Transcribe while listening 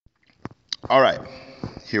All right,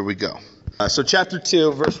 here we go. So chapter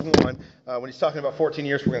 2, verse 1, when he's talking about 14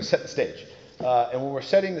 years, we're going to set the stage. And when we're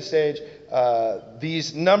setting the stage,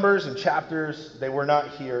 these numbers and chapters, they were not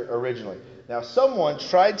here originally. Now, someone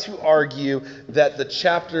tried to argue that the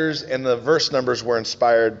chapters and the verse numbers were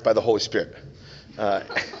inspired by the Holy Spirit.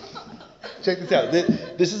 Check this out.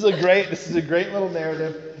 This is a great little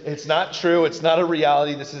narrative. It's not true. It's not a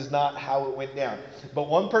reality. This is not how it went down. But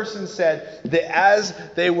one person said that as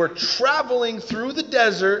they were traveling through the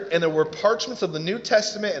desert and there were parchments of the New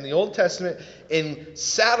Testament and the Old Testament in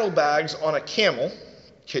saddlebags on a camel,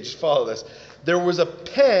 okay, just follow this, there was a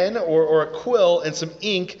pen or a quill and some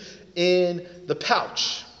ink in the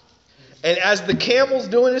pouch. And as the camel's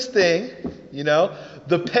doing his thing,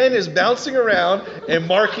 the pen is bouncing around and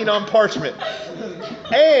marking on parchment.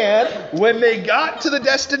 And when they got to the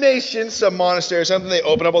destination, some monastery or something, they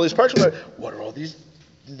open up all these parchments. What are all these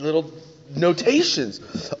little notations?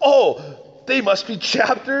 Oh, they must be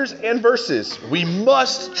chapters and verses. We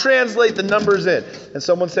must translate the numbers in. And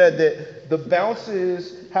someone said that the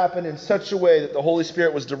bounces happened in such a way that the Holy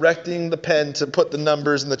Spirit was directing the pen to put the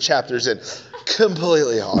numbers and the chapters in.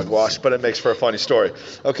 Completely hogwash, but it makes for a funny story.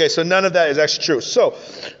 Okay, so none of that is actually true. So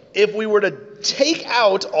if we were to take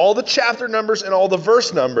out all the chapter numbers and all the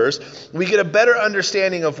verse numbers, we get a better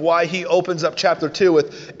understanding of why he opens up chapter 2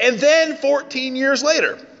 with, and then 14 years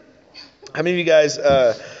later. How many of you guys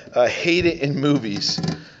hate it in movies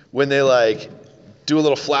when they do a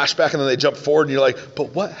little flashback and then they jump forward and you're like,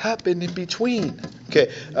 but what happened in between?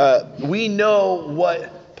 Okay, we know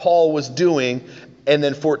what Paul was doing and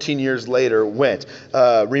then 14 years later went.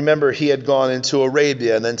 Remember, he had gone into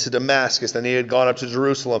Arabia and then to Damascus. Then he had gone up to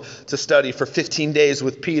Jerusalem to study for 15 days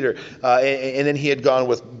with Peter. And then he had gone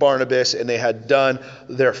with Barnabas and they had done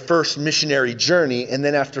their first missionary journey. And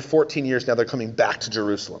then after 14 years, now they're coming back to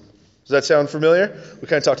Jerusalem. Does that sound familiar? We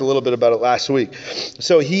kind of talked a little bit about it last week.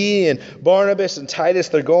 So he and Barnabas and Titus,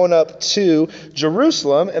 they're going up to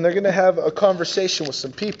Jerusalem and they're going to have a conversation with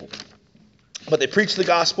some people. But they preach the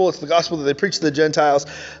gospel. It's the gospel that they preach to the Gentiles.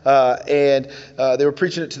 And they were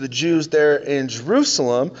preaching it to the Jews there in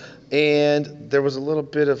Jerusalem. And there was a little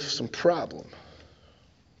bit of some problem.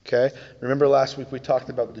 Okay? Remember last week we talked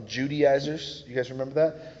about the Judaizers? You guys remember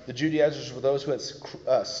that? The Judaizers were those who had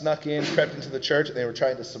snuck in, crept into the church, and they were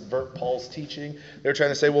trying to subvert Paul's teaching. They were trying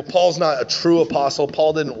to say, well, Paul's not a true apostle.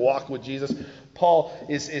 Paul didn't walk with Jesus. Paul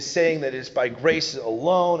is saying that it's by grace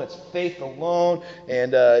alone, it's faith alone,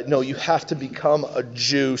 and no, you have to become a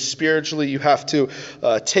Jew spiritually. You have to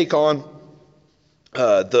take on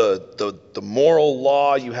the moral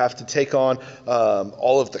law. You have to take on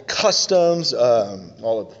all of the customs,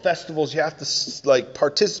 all of the festivals. You have to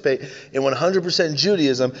participate in 100%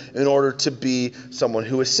 Judaism in order to be someone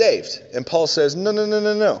who is saved. And Paul says,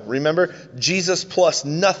 no. Remember, Jesus plus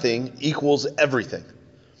nothing equals everything.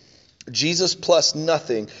 Jesus plus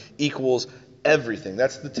nothing equals everything.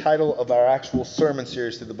 That's the title of our actual sermon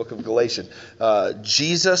series through the book of Galatians.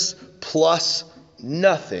 Jesus plus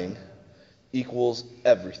nothing equals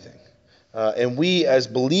everything. And we as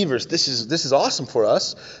believers, this is awesome for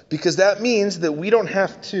us because that means that we don't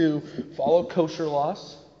have to follow kosher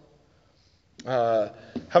laws. How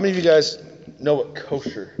many of you guys know what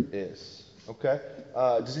kosher is? Okay.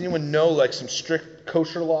 Does anyone know some strict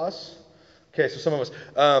kosher laws? Okay, so some of us.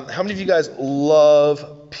 How many of you guys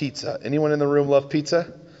love pizza? Anyone in the room love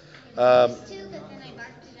pizza?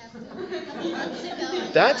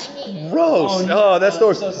 That's gross. Oh, that's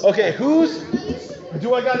gross. Okay,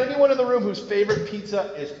 do I got anyone in the room whose favorite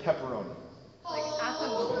pizza is pepperoni? At the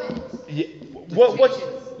moment. Yeah.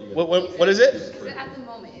 What is it? At the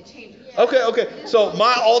moment, it changes. Okay. So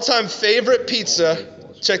my all-time favorite pizza,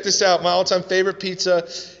 check this out. My all-time favorite pizza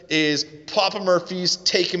is Papa Murphy's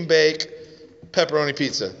Take and Bake pepperoni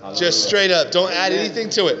pizza. Just straight up. Don't add anything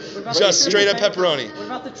to it. Just straight up pepperoni. What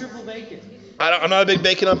about the triple bacon? I'm not a big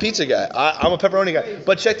bacon on pizza guy. I'm a pepperoni guy.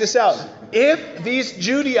 But check this out. If these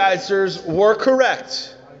Judaizers were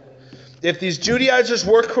correct,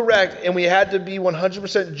 and we had to be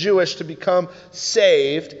 100% Jewish to become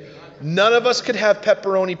saved, none of us could have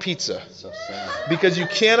pepperoni pizza. So sad. Because you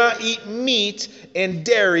cannot eat meat and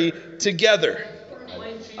dairy together.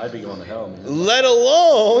 I'd be going to hell, man. Let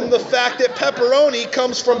alone the fact that pepperoni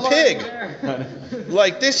comes from pig.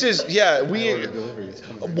 This is,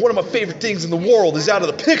 one of my favorite things in the world is out of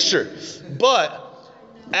the picture. But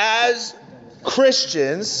as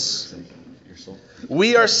Christians,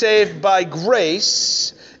 we are saved by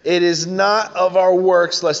grace. It is not of our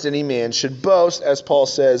works, lest any man should boast, as Paul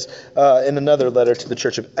says in another letter to the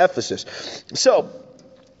church of Ephesus. So,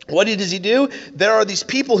 What does he do? There are these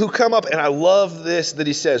people who come up, and I love this that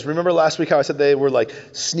he says. Remember last week how I said they were like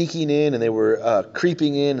sneaking in and they were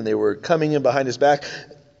creeping in and they were coming in behind his back?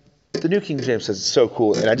 The New King James says it's so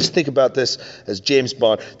cool. And I just think about this as James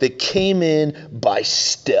Bond. They came in by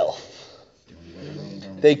stealth.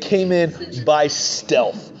 They came in by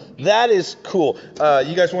stealth. That is cool.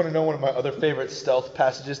 You guys want to know one of my other favorite stealth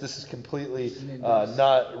passages? This is completely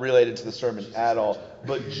not related to the sermon at all.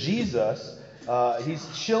 But Jesus... he's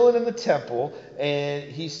chilling in the temple, and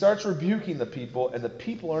he starts rebuking the people, and the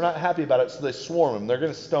people are not happy about it, so they swarm him. They're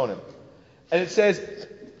going to stone him. And it says,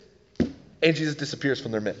 and Jesus disappears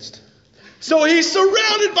from their midst. So he's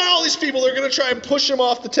surrounded by all these people. They're going to try and push him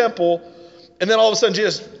off the temple, and then all of a sudden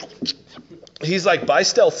Jesus... He's like by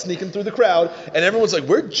stealth sneaking through the crowd, and everyone's like,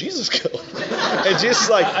 "Where'd Jesus go?" And Jesus is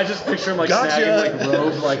like, I just picture him like gotcha. snagging like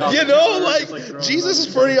robe, like off you the know, shoulders, like throwing Jesus them.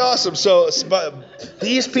 is pretty awesome. So but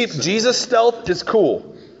these people, Jesus stealth is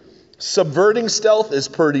cool. Subverting stealth is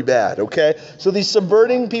pretty bad. Okay, so these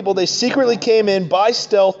subverting people, they secretly came in by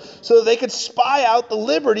stealth so that they could spy out the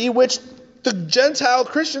liberty which the Gentile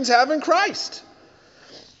Christians have in Christ.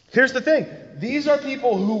 Here's the thing: these are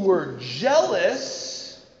people who were jealous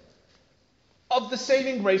of the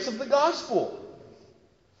saving grace of the gospel.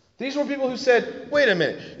 These were people who said, wait a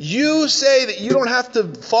minute, you say that you don't have to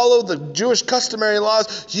follow the Jewish customary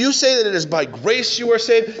laws. You say that it is by grace you are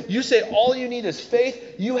saved. You say all you need is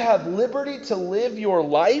faith. You have liberty to live your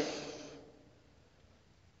life.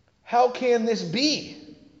 How can this be?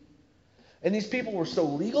 And these people were so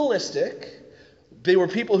legalistic. They were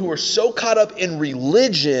people who were so caught up in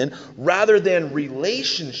religion rather than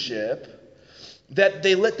relationship that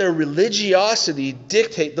they let their religiosity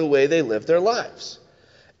dictate the way they live their lives.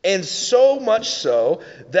 And so much so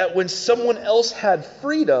that when someone else had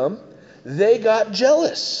freedom, they got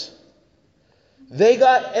jealous. They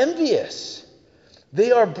got envious.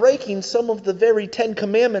 They are breaking some of the very 10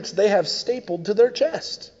 commandments they have stapled to their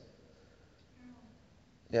chest.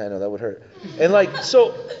 Yeah, I know, that would hurt. And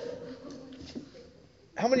so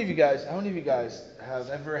how many of you guys have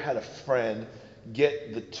ever had a friend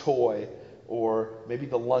get the toy or maybe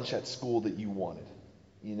the lunch at school that you wanted,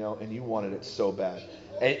 and you wanted it so bad.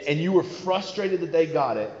 And you were frustrated that they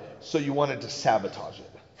got it, so you wanted to sabotage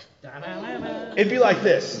it. It'd be like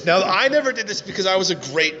this. Now, I never did this because I was a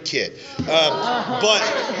great kid. But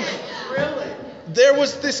there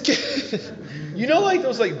was this kid, like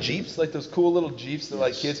those like Jeeps, like those cool little Jeeps that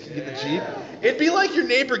like kids can get the Jeep? It'd be like your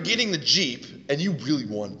neighbor getting the Jeep, and you really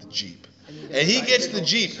wanted the Jeep. And he gets the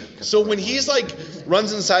Jeep. So when he's like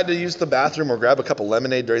runs inside to use the bathroom or grab a cup of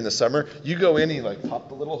lemonade during the summer, you go in and you like pop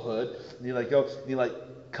the little hood and you like go and you like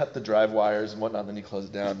cut the drive wires and whatnot, and then you close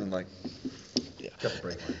it down and like Cut the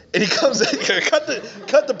brake line. and he comes in,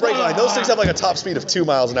 cut the brake line. Those things have like a top speed of 2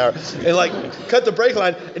 miles an hour. And like cut the brake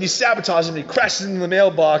line and you sabotage him and he crashes into the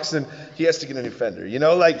mailbox and he has to get a new fender.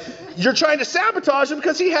 Like you're trying to sabotage him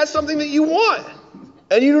because he has something that you want.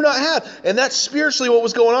 And you do not have. And that's spiritually what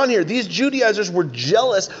was going on here. These Judaizers were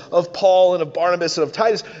jealous of Paul and of Barnabas and of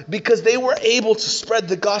Titus because they were able to spread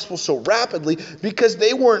the gospel so rapidly because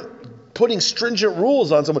they weren't putting stringent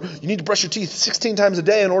rules on someone. You need to brush your teeth 16 times a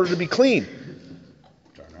day in order to be clean.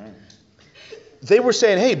 They were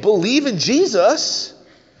saying, hey, believe in Jesus.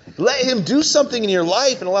 Let him do something in your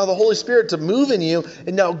life and allow the Holy Spirit to move in you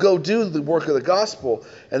and now go do the work of the gospel.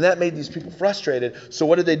 And that made these people frustrated. So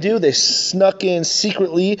what did they do? They snuck in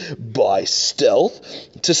secretly by stealth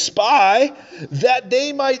to spy that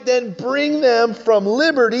they might then bring them from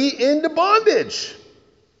liberty into bondage.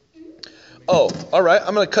 Oh, all right,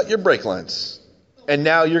 I'm going to cut your brake lines. And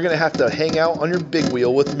now you're going to have to hang out on your big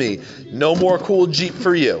wheel with me. No more cool Jeep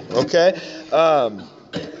for you, okay?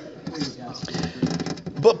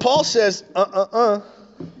 But Paul says,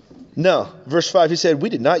 No. Verse 5, he said, we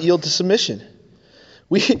did not yield to submission.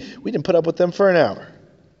 We didn't put up with them for an hour.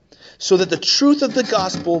 So that the truth of the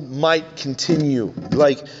gospel might continue.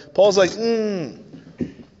 Like, Paul's like,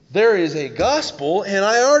 there is a gospel, and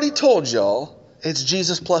I already told y'all, it's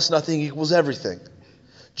Jesus plus nothing equals everything.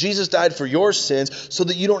 Jesus died for your sins so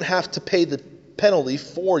that you don't have to pay the penalty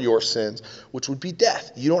for your sins, which would be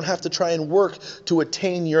death. You don't have to try and work to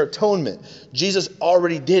attain your atonement. Jesus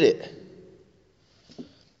already did it.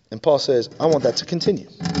 And Paul says, I want that to continue.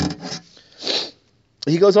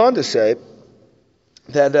 He goes on to say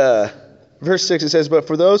that, verse 6, it says, but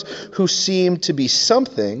for those who seem to be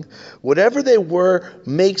something, whatever they were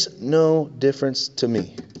makes no difference to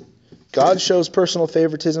me. God shows personal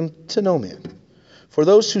favoritism to no man. For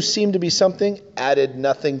those who seem to be something added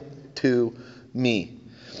nothing to me.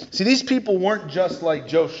 See, these people weren't just like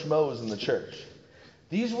Joe Schmoes in the church.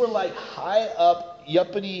 These were like high up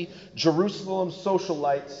yuppity Jerusalem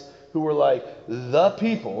socialites who were like the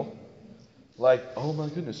people. Like, oh my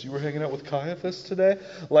goodness, you were hanging out with Caiaphas today?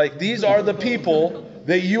 Like, these are the people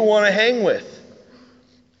that you want to hang with.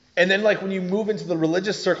 And then, like, when you move into the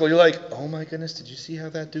religious circle, you're like, oh my goodness, did you see how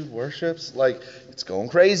that dude worships? Like, it's going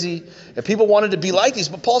crazy. And people wanted to be like these.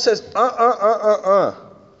 But Paul says,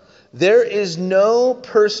 There is no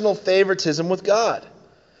personal favoritism with God.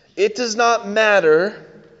 It does not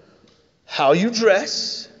matter how you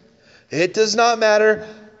dress. It does not matter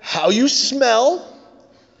how you smell.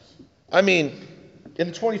 I mean,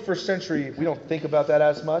 in the 21st century, we don't think about that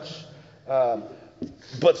as much.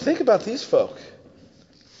 But think about these folk.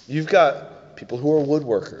 You've got people who are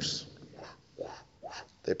woodworkers.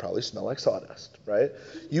 They probably smell like sawdust, right?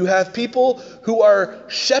 You have people who are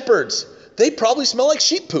shepherds. They probably smell like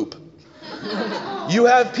sheep poop. You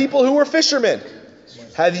have people who are fishermen.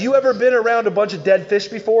 Have you ever been around a bunch of dead fish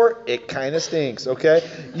before? It kind of stinks, okay?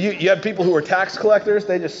 You have people who are tax collectors.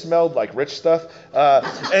 They just smelled like rich stuff.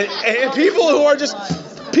 And people who are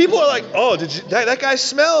just, people are like, oh, that guy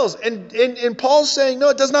smells. And Paul's saying, no,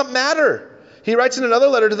 it does not matter. He writes in another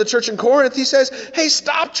letter to the church in Corinth, he says, hey,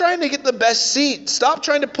 stop trying to get the best seat. Stop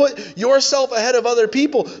trying to put yourself ahead of other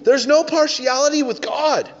people. There's no partiality with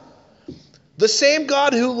God. The same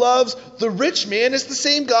God who loves the rich man is the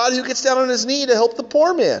same God who gets down on his knee to help the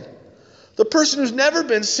poor man. The person who's never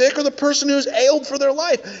been sick or the person who's ailed for their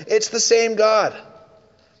life. It's the same God.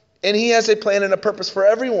 And he has a plan and a purpose for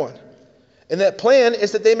everyone. And that plan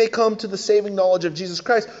is that they may come to the saving knowledge of Jesus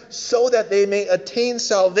Christ so that they may attain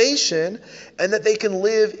salvation and that they can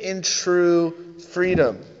live in true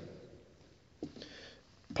freedom.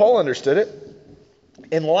 Paul understood it.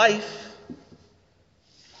 In life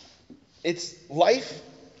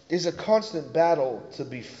is a constant battle to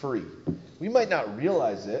be free. We might not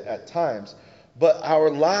realize it at times, but our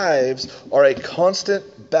lives are a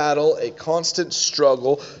constant battle, a constant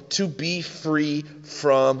struggle to be free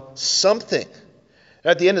from something.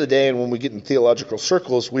 At the end of the day, and when we get in theological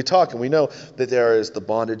circles, we talk and we know that there is the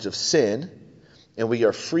bondage of sin, and we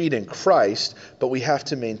are freed in Christ, but we have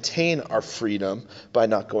to maintain our freedom by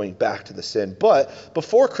not going back to the sin. But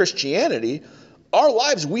before Christianity, our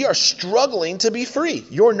lives, we are struggling to be free.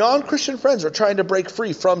 Your non-Christian friends are trying to break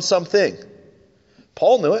free from something.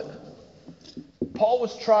 Paul knew it. Paul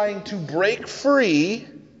was trying to break free,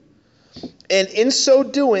 and in so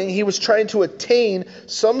doing, he was trying to attain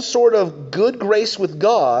some sort of good grace with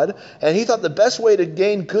God, and he thought the best way to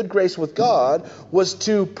gain good grace with God was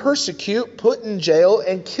to persecute, put in jail,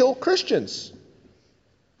 and kill Christians.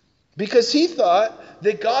 Because he thought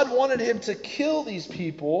that God wanted him to kill these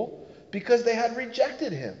people because they had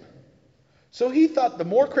rejected him. So he thought the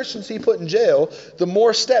more Christians he put in jail, the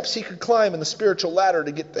more steps he could climb in the spiritual ladder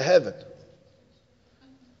to get to heaven.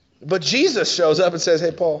 But Jesus shows up and says,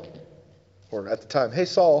 hey, Paul, or at the time, hey,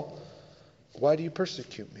 Saul, why do you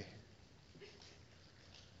persecute me?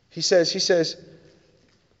 He says,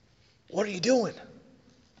 what are you doing?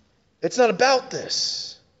 It's not about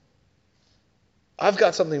this. I've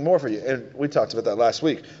got something more for you. And we talked about that last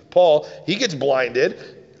week. Paul, he gets blinded.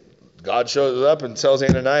 God shows up and tells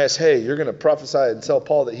Ananias, hey, you're going to prophesy and tell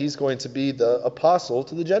Paul that he's going to be the apostle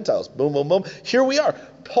to the Gentiles. Boom, boom, boom. Here we are.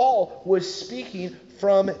 Paul was speaking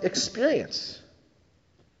from experience.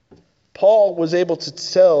 Paul was able to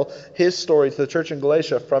tell his story to the church in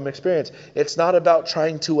Galatia from experience. It's not about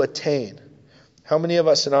trying to attain. How many of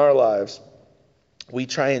us in our lives, we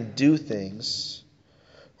try and do things,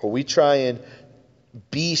 or we try and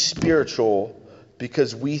be spiritual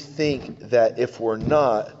because we think that if we're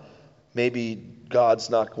not, maybe God's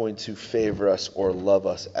not going to favor us or love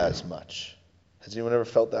us as much. Has anyone ever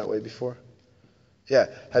felt that way before? Yeah.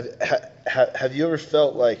 Have you ever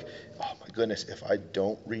felt like, oh my goodness, if I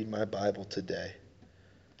don't read my Bible today,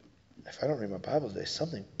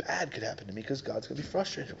 something bad could happen to me because God's going to be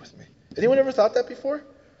frustrated with me. Anyone ever thought that before?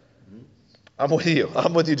 Mm-hmm. I'm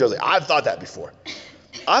with you, Josie. I've thought that before.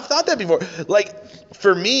 Like,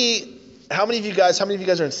 for me, how many of you guys are in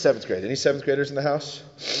 7th grade? Any 7th graders in the house?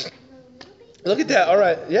 Look at that. All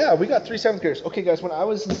right. Yeah, we got 3 7th graders. Okay, guys, when I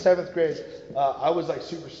was in 7th grade, I was like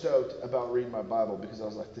super stoked about reading my Bible because I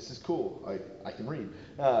was like, this is cool. I can read.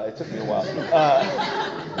 It took me a while.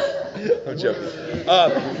 I'm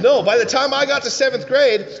joking. No, by the time I got to 7th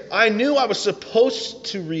grade, I knew I was supposed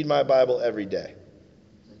to read my Bible every day.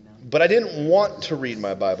 But I didn't want to read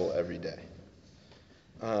my Bible every day.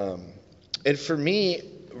 And for me,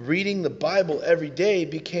 reading the Bible every day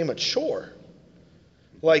became a chore.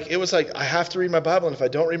 Like, it was like, I have to read my Bible, and if I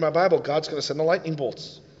don't read my Bible, God's going to send the lightning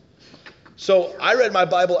bolts. So I read my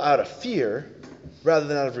Bible out of fear rather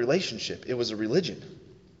than out of relationship. It was a religion.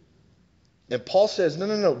 And Paul says,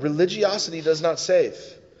 no. Religiosity does not save,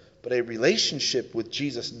 but a relationship with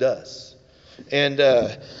Jesus does. And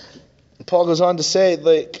Paul goes on to say,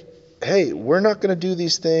 like, hey, we're not going to do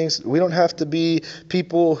these things. We don't have to be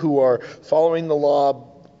people who are following the law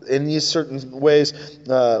in these certain ways.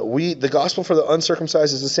 The gospel for the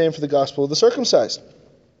uncircumcised is the same for the gospel of the circumcised.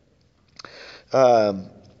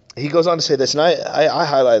 He goes on to say this, and I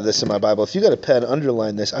highlighted this in my Bible. If you got a pen,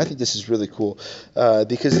 underline this. I think this is really cool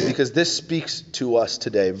because this speaks to us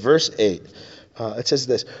today. Verse 8, it says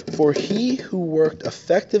this: "For he who worked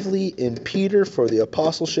effectively in Peter for the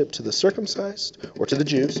apostleship to the circumcised, or to the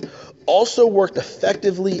Jews, also worked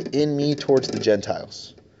effectively in me towards the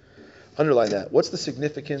Gentiles." Underline that. What's the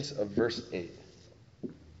significance of verse 8?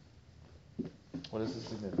 What is the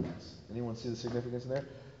significance? Anyone see the significance in there?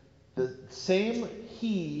 The same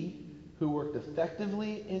he who worked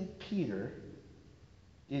effectively in Peter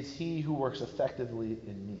is he who works effectively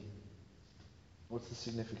in me. What's the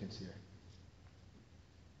significance here?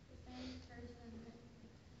 The same person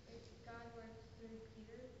that God works through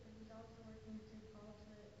Peter, but he's also working through Paul to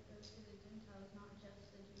go to the Gentiles, not just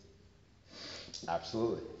the Jews.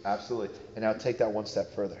 Absolutely. And now take that one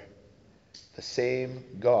step further. The same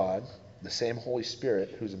God, the same Holy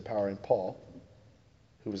Spirit who's empowering Paul,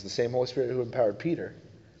 who was the same Holy Spirit who empowered Peter,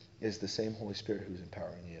 is the same Holy Spirit who's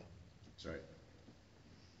empowering you. That's right.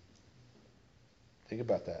 Think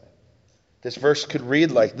about that. This verse could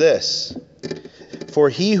read like this: "For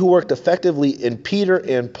he who worked effectively in Peter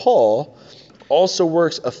and Paul also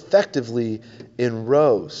works effectively in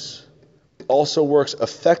Rose, also works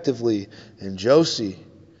effectively in Josie,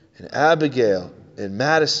 and Abigail, and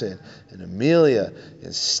Madison, and Amelia,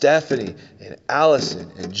 and Stephanie, and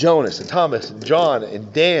Allison, and Jonas, and Thomas, and John,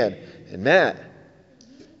 and Dan, and Matt."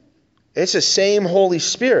 It's the same Holy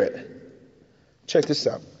Spirit. Check this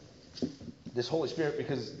out. This Holy Spirit,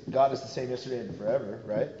 because God is the same yesterday and forever,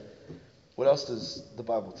 right? What else does the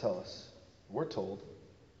Bible tell us? We're told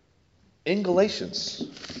in Galatians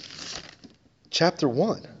chapter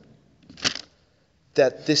 1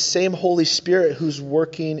 that this same Holy Spirit who's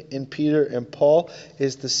working in Peter and Paul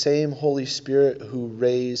is the same Holy Spirit who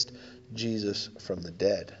raised Jesus from the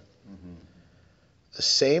dead. Mm-hmm. The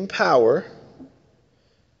same power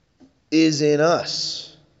is in us.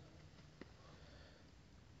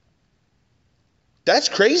 That's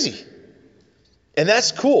crazy. And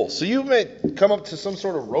that's cool. So you may come up to some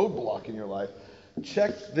sort of roadblock in your life.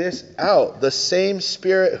 Check this out. The same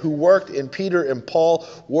Spirit who worked in Peter and Paul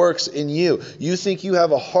works in you. You think you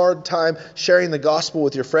have a hard time sharing the gospel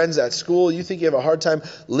with your friends at school? You think you have a hard time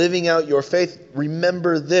living out your faith?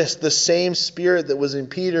 Remember this. The same Spirit that was in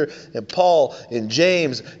Peter and Paul and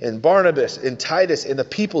James and Barnabas and Titus and the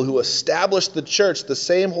people who established the church, the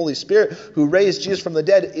same Holy Spirit who raised Jesus from the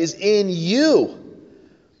dead is in you.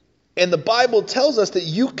 And the Bible tells us that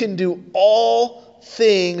you can do all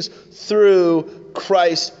things through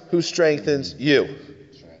Christ who strengthens you.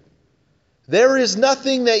 That's right. There is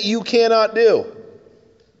nothing that you cannot do.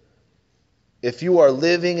 If you are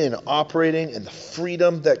living and operating in the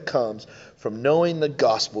freedom that comes from knowing the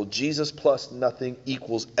gospel, Jesus plus nothing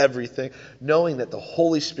equals everything, knowing that the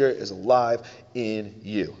Holy Spirit is alive in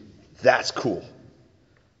you. That's cool.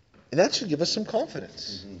 And that should give us some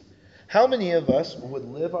confidence. Mm-hmm. How many of us would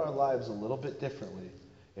live our lives a little bit differently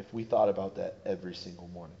if we thought about that every single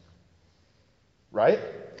morning? Right?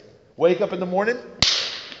 Wake up in the morning.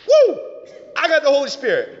 Woo! I got the Holy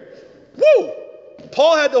Spirit. Woo!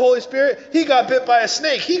 Paul had the Holy Spirit. He got bit by a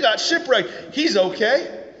snake. He got shipwrecked. He's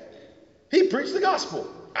okay. He preached the gospel.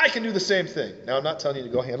 I can do the same thing. Now, I'm not telling you to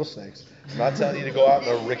go handle snakes. I'm not telling you to go out in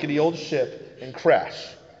a rickety old ship and crash.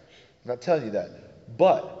 I'm not telling you that.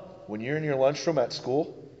 But when you're in your lunchroom at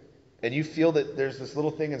school and you feel that there's this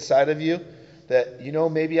little thing inside of you that, you know,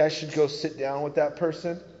 maybe I should go sit down with that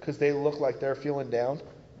person because they look like they're feeling down,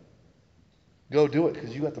 go do it,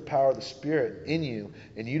 because you got the power of the Spirit in you,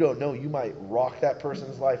 and you don't know, you might rock that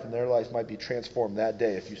person's life, and their life might be transformed that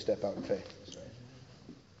day if you step out in faith.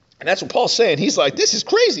 And that's what Paul's saying. He's like, this is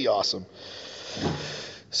crazy awesome.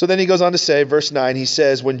 So then he goes on to say, verse 9, he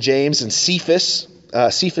says, when James and Cephas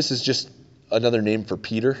is just another name for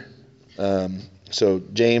Peter. So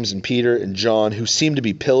James and Peter and John, who seemed to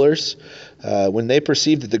be pillars, when they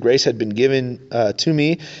perceived that the grace had been given to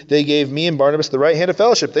me, they gave me and Barnabas the right hand of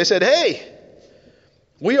fellowship. They said, hey,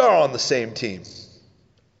 we are on the same team.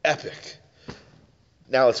 Epic.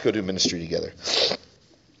 Now let's go do ministry together.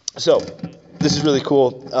 So this is really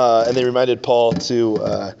cool. And they reminded Paul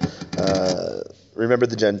to remember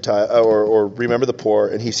the Gentile or remember the poor.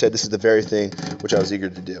 And he said, this is the very thing which I was eager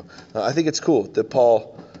to do. I think it's cool that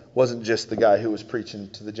Paul wasn't just the guy who was preaching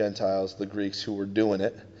to the Gentiles, the Greeks who were doing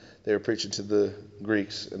it, They were preaching to the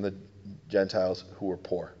Greeks and the Gentiles who were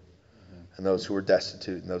poor, and those who were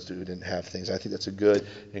destitute, and those who didn't have things. I think that's a good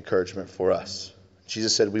encouragement for us.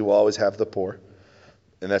 Jesus said we will always have the poor.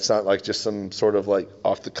 And that's not like just some sort of like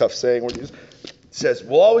off-the-cuff saying where Jesus says,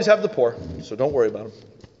 we'll always have the poor, so don't worry about them.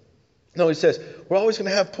 No, he says, we're always going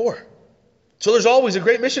to have poor. So there's always a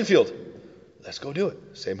great mission field. Let's go do it.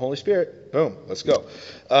 Same Holy Spirit. Boom. Let's go.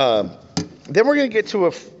 Then we're going to get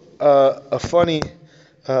to a funny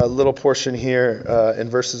little portion here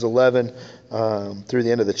in verses 11 through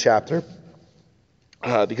the end of the chapter.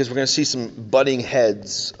 Because we're going to see some butting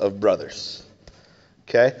heads of brothers.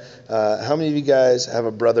 Okay? How many of you guys have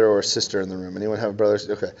a brother or a sister in the room? Anyone have brothers?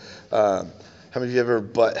 Okay. How many of you ever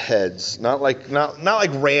butt heads? Not like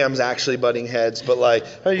rams actually butting heads, but like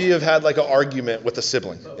how many of you have had like an argument with a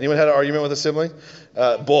sibling? Anyone had an argument with a sibling?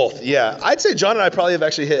 Both. Yeah. I'd say John and I probably have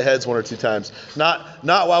actually hit heads one or two times. Not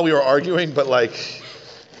while we were arguing, but like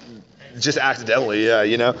just accidentally. Yeah,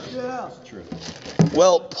 you know. Yeah, that's true.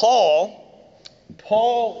 Well,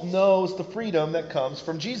 Paul knows the freedom that comes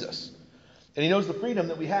from Jesus. And he knows the freedom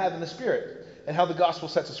that we have in the Spirit and how the gospel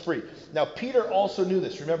sets us free. Now, Peter also knew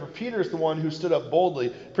this. Remember, Peter's the one who stood up boldly,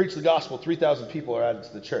 preached the gospel. 3,000 people are added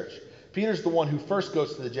to the church. Peter's the one who first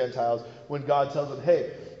goes to the Gentiles when God tells them,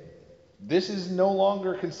 hey, this is no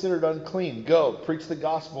longer considered unclean. Go, preach the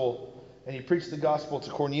gospel. And he preached the gospel to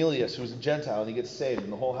Cornelius, who's a Gentile, and he gets saved,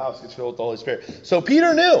 and the whole house gets filled with the Holy Spirit. So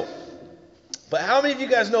Peter knew. But how many of you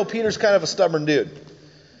guys know Peter's kind of a stubborn dude?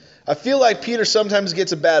 I feel like Peter sometimes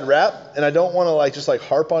gets a bad rap, and I don't want to just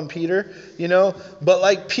harp on Peter, you know.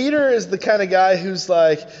 But Peter is the kind of guy who's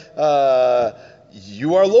like,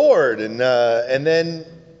 "You are Lord," and then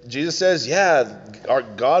Jesus says, "Yeah, our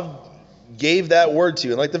God gave that word to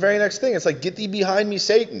you." And the very next thing, it's like, "Get thee behind me,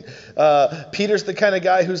 Satan." Peter's the kind of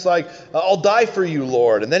guy who's like, "I'll die for you,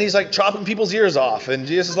 Lord." And then he's chopping people's ears off, and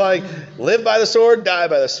Jesus is like, "Live by the sword, die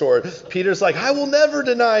by the sword." Peter's like, "I will never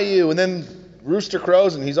deny you," and then rooster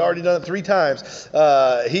crows, and he's already done it 3 times.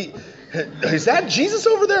 Is that Jesus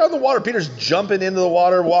over there on the water? Peter's jumping into the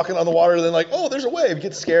water, walking on the water, and then oh, there's a wave.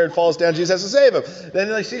 Gets scared, falls down. Jesus has to save him.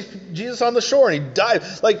 Then he sees Jesus on the shore, and he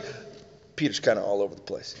dives. Peter's kind of all over the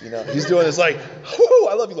place. You know, he's doing this whoo,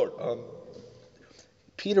 I love you, Lord.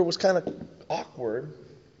 Peter was kind of awkward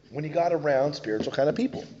when he got around spiritual kind of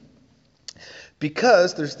people.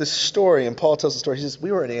 Because there's this story, and Paul tells the story. He says,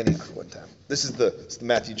 we were in Antioch one time. This is the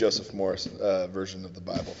Matthew Joseph Morris version of the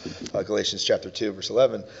Bible. Galatians chapter 2, verse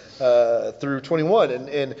 11 through 21.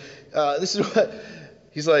 And this is what,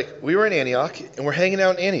 he's like, we were in Antioch, and we're hanging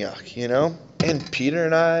out in Antioch, you know. And Peter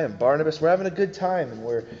and I and Barnabas, we're having a good time. And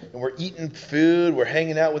we're eating food. We're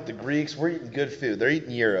hanging out with the Greeks. We're eating good food. They're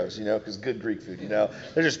eating gyros, you know, because good Greek food, you know.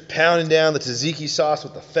 They're just pounding down the tzatziki sauce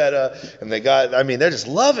with the feta. And they're just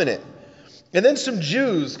loving it. And then some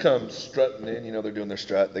Jews come strutting in. You know, they're doing their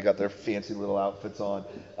strut. They got their fancy little outfits on.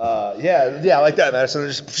 Yeah, like that,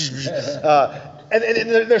 Madison. And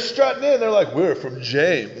they're strutting in. They're like, we're from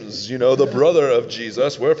James, you know, the brother of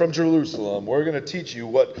Jesus. We're from Jerusalem. We're going to teach you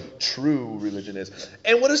what true religion is.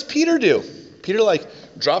 And what does Peter do? Peter,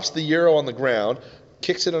 drops the euro on the ground,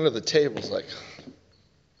 kicks it under the table. He's like,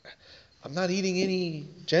 I'm not eating any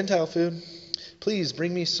Gentile food. Please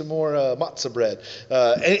bring me some more matzah bread.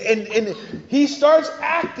 And he starts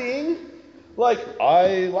acting like,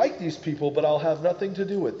 I like these people, but I'll have nothing to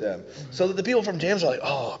do with them. So that the people from James are like,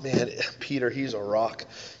 oh, man, Peter, he's a rock.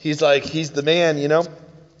 He's the man, you know.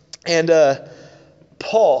 And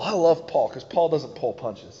Paul, I love Paul because Paul doesn't pull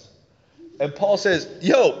punches. And Paul says,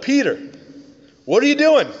 yo, Peter, what are you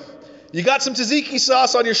doing? You got some tzatziki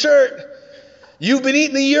sauce on your shirt. You've been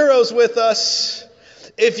eating the gyros with us.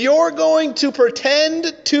 If you're going to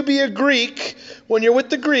pretend to be a Greek when you're with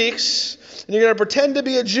the Greeks, and you're going to pretend to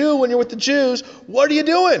be a Jew when you're with the Jews, what are you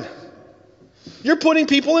doing? You're putting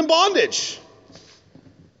people in bondage.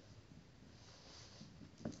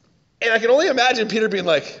 And I can only imagine Peter being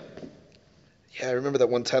like, yeah, I remember that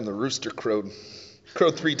one time the rooster crowed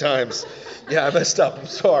 3 times. Yeah, I messed up. I'm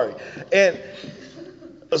sorry. And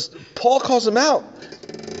Paul calls him out.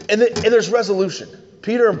 And there's resolution.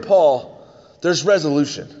 Peter and Paul, there's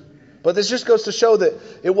resolution. But this just goes to show that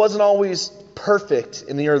it wasn't always perfect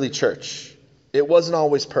in the early church. It wasn't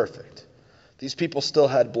always perfect. These people still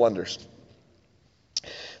had blunders.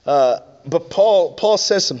 But Paul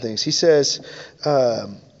says some things. He says,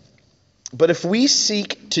 but if we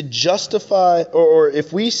seek to justify, or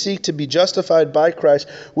if we seek to be justified by Christ,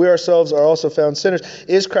 we ourselves are also found sinners.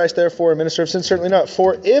 Is Christ therefore a minister of sin? Certainly not.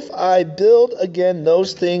 For if I build again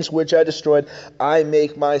those things which I destroyed, I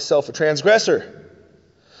make myself a transgressor.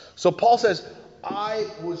 So Paul says, I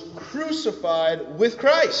was crucified with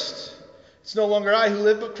Christ. It's no longer I who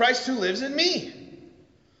live, but Christ who lives in me.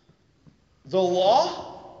 The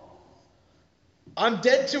law, I'm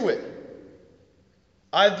dead to it.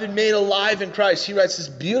 I've been made alive in Christ. He writes this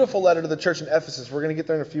beautiful letter to the church in Ephesus. We're going to get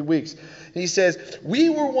there in a few weeks. And he says, we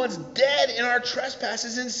were once dead in our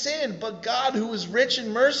trespasses and sin, but God, who is rich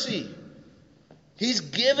in mercy, He's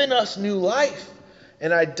given us new life.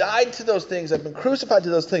 And I died to those things. I've been crucified to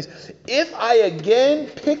those things. If I again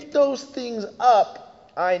pick those things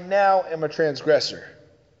up, I now am a transgressor.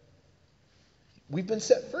 We've been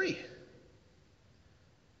set free.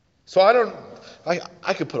 So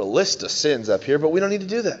I could put a list of sins up here, but we don't need to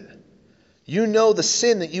do that. You know the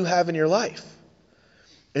sin that you have in your life.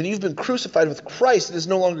 And you've been crucified with Christ. It is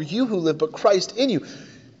no longer you who live, but Christ in you.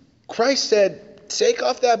 Christ said, take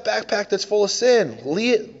off that backpack that's full of sin.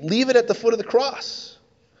 Leave it at the foot of the cross.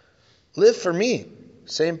 Live for me.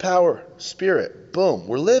 Same power, spirit. Boom.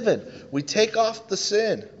 We're living. We take off the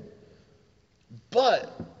sin. But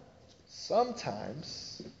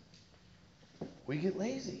sometimes we get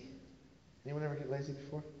lazy. Anyone ever get lazy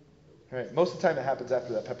before? All right. Most of the time it happens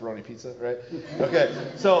after that pepperoni pizza, right? Okay.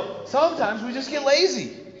 So sometimes we just get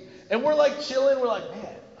lazy. And we're like chilling. We're like,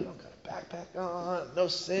 man, I don't got a backpack on. No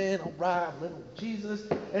sin. All right. I'm living with Jesus.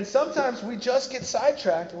 And sometimes we just get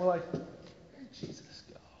sidetracked and we're like, where did Jesus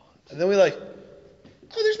go? And then we're like,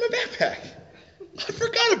 oh, there's my backpack. I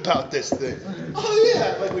forgot about this thing. Oh,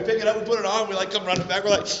 yeah. Like we pick it up, we put it on. We like come running back. We're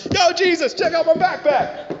like, yo, Jesus, check out my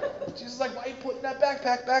backpack. Jesus is like, why are you putting that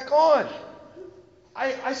backpack back on?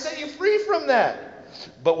 I set you free from that.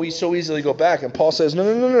 But we so easily go back. And Paul says,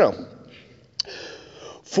 no.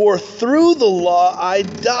 For through the law I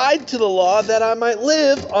died to the law that I might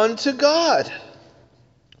live unto God.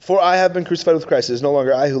 For I have been crucified with Christ. It is no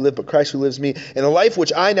longer I who live, but Christ who lives in me. And the life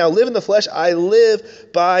which I now live in the flesh, I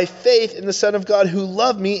live by faith in the Son of God who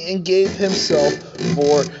loved me and gave himself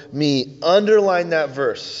for me. Underline that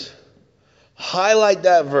verse. Highlight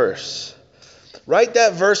that verse. Write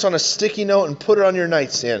that verse on a sticky note and put it on your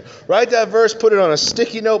nightstand. Write that verse, put it on a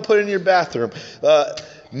sticky note, put it in your bathroom.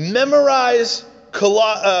 Memorize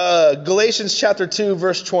Galatians chapter 2,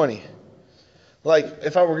 verse 20. Like,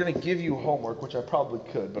 if I were going to give you homework, which I probably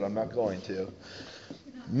could, but I'm not going to.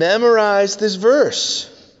 Memorize this verse.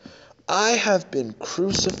 I have been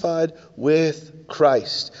crucified with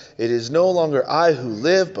Christ. It is no longer I who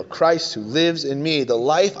live, but Christ who lives in me. The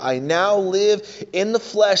life I now live in the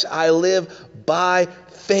flesh, I live by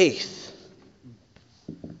faith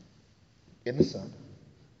in the Son,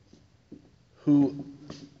 who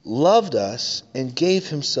loved us and gave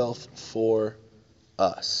himself for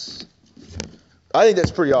us. I think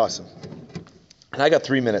that's pretty awesome. And I got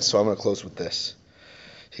 3 minutes, so I'm going to close with this.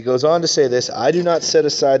 He goes on to say this, I do not set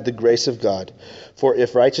aside the grace of God, for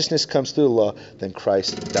if righteousness comes through the law, then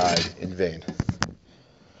Christ died in vain.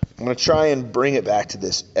 I'm going to try and bring it back to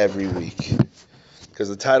this every week, because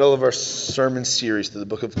the title of our sermon series through the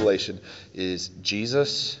book of Galatians is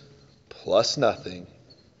Jesus plus nothing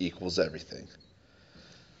equals everything.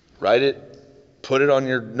 Write it, put it on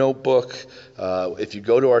your notebook. If you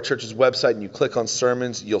go to our church's website and you click on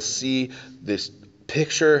sermons, you'll see this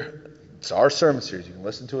picture. It's our sermon series. You can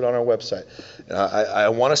listen to it on our website. And I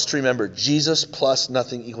want us to remember Jesus plus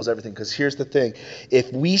nothing equals everything. Because here's the thing.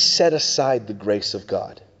 If we set aside the grace of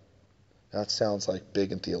God, that sounds like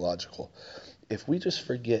big and theological. If we just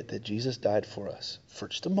forget that Jesus died for us for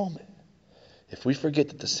just a moment, if we forget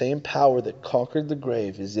that the same power that conquered the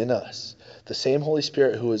grave is in us, the same Holy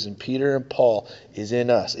Spirit who is in Peter and Paul is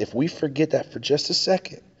in us, if we forget that for just a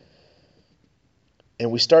second,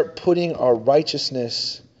 and we start putting our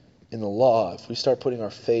righteousness in the law, if we start putting our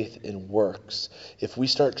faith in works, if we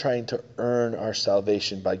start trying to earn our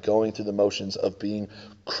salvation by going through the motions of being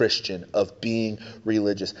Christian, of being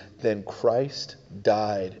religious, then Christ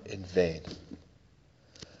died in vain.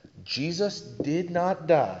 Jesus did not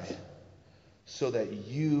die so that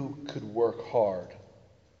you could work hard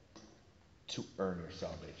to earn your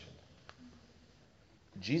salvation.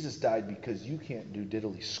 Jesus died because you can't do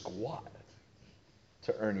diddly squat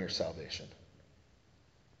to earn your salvation.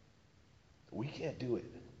 We can't do it.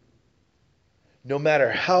 No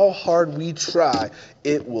matter how hard we try,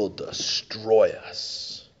 it will destroy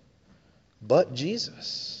us. But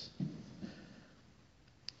Jesus,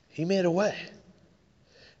 he made a way.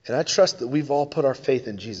 And I trust that we've all put our faith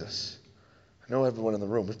in Jesus. I know everyone in the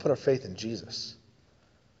room, we've put our faith in Jesus.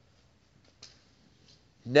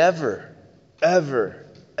 Never, ever,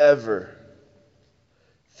 ever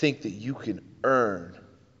think that you can earn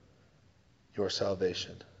your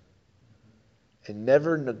salvation. And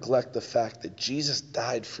never neglect the fact that Jesus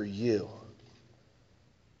died for you.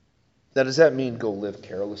 Now, does that mean go live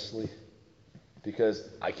carelessly? because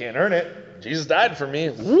I can't earn it. Jesus died for me.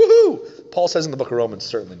 Woohoo! Paul says in the book of Romans,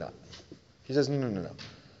 certainly not. He says, no.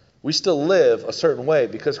 We still live a certain way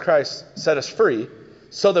because Christ set us free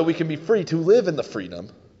so that we can be free to live in the freedom.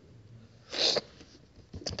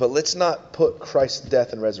 But let's not put Christ's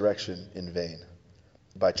death and resurrection in vain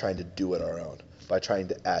by trying to do it our own, by trying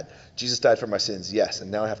to add. Jesus died for my sins, yes,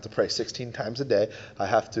 and now I have to pray 16 times a day. I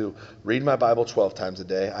have to read my Bible 12 times a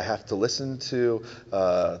day. I have to listen to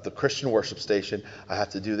the Christian worship station. I have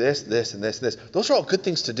to do this, and this, and this. Those are all good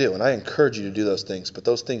things to do, and I encourage you to do those things, but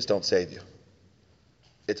those things don't save you.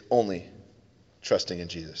 It's only trusting in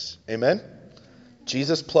Jesus. Amen?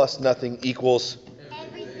 Jesus plus nothing equals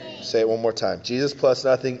everything. Say it one more time. Jesus plus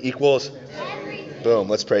nothing equals everything. Boom.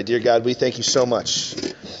 Let's pray. Dear God, we thank you so much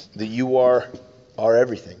that you are our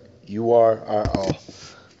everything. You are our all.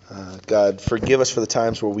 God, forgive us for the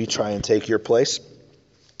times where we try and take your place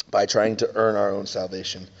by trying to earn our own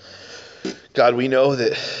salvation. God, we know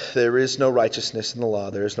that there is no righteousness in the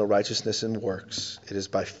law. There is no righteousness in works. It is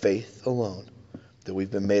by faith alone that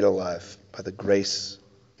we've been made alive by the grace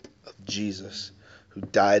of Jesus, who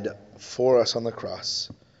died for us on the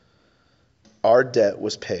cross. Our debt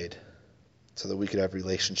was paid so that we could have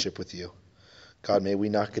relationship with you. God, may we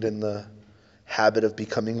not get in the habit of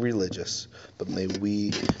becoming religious, but may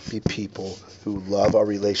we be people who love our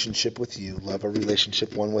relationship with you, love our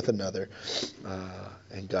relationship one with another.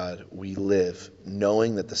 And God, we live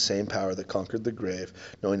knowing that the same power that conquered the grave,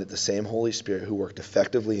 knowing that the same Holy Spirit who worked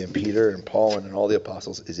effectively in Peter and Paul and in all the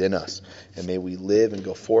apostles is in us. And may we live and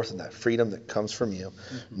go forth in that freedom that comes from you,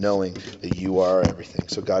 knowing that you are our everything.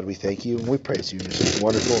 So God, we thank you and we praise you in your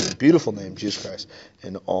wonderful and beautiful name, Jesus Christ.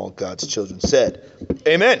 And all God's children said,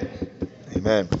 Amen. Amen.